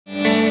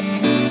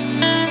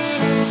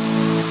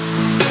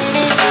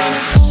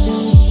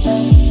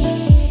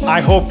I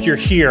hope you're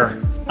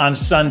here on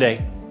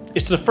Sunday.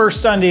 It's the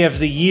first Sunday of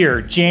the year,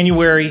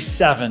 January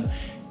 7th,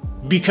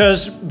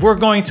 because we're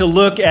going to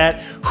look at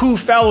who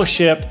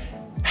Fellowship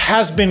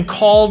has been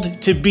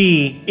called to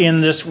be in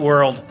this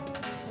world.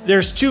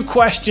 There's two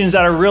questions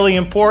that are really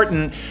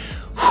important.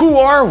 Who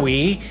are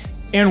we,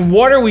 and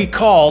what are we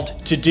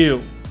called to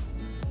do?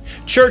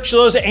 Church,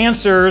 those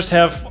answers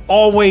have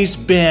always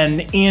been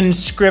in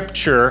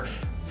Scripture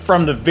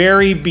from the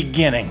very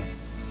beginning.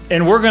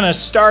 And we're going to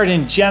start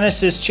in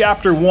Genesis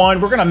chapter 1.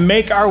 We're going to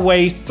make our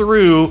way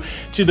through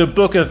to the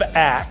book of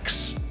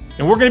Acts.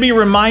 And we're going to be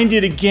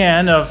reminded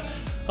again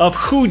of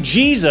who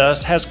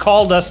Jesus has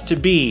called us to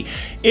be.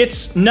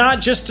 It's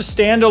not just a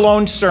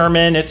standalone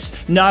sermon. It's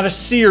not a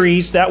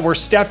series that we're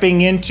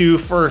stepping into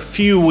for a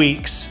few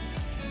weeks.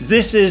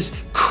 This is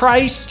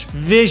Christ's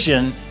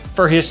vision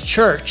for His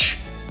church.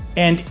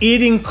 And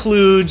it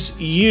includes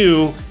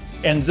you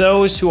and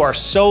those who are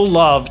so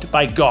loved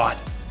by God.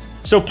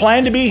 So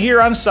plan to be here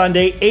on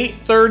Sunday,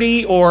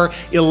 8:30 or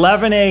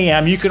 11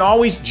 a.m. You can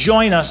always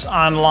join us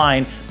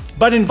online,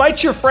 but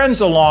invite your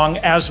friends along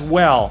as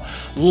well.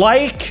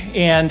 Like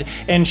and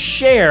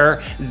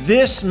share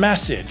this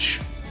message.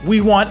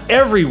 We want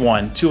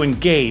everyone to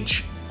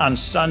engage on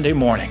Sunday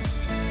morning.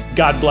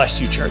 God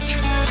bless you, church.